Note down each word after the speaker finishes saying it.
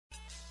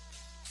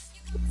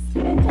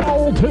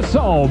Soul to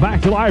soul,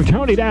 back to live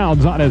Tony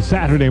Downs on a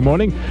Saturday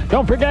morning.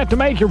 Don't forget to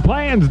make your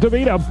plans to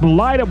meet up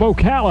Light Up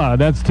Ocala.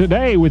 That's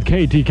today with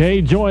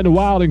KTK. Join the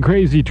wild and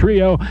crazy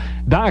trio,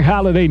 Doc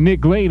Holliday,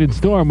 Nick Lane, and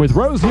Storm, with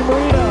Rosie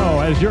Marino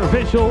as your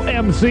official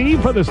MC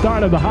for the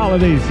start of the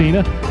holiday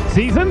season.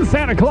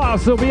 Santa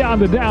Claus will be on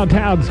the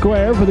downtown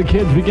square for the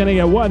kids beginning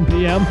at 1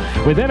 p.m.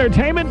 with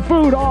entertainment,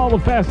 food, all the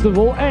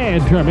festival,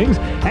 and trimmings.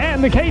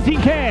 And the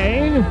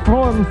KTK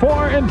from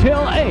 4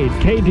 until 8.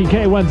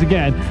 KTK, once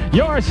again,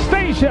 your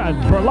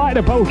station for Light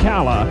Up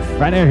Ocala.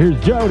 Right now,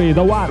 here's Jody,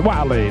 the White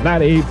Wildly,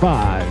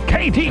 98.5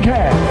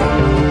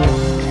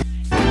 KTK.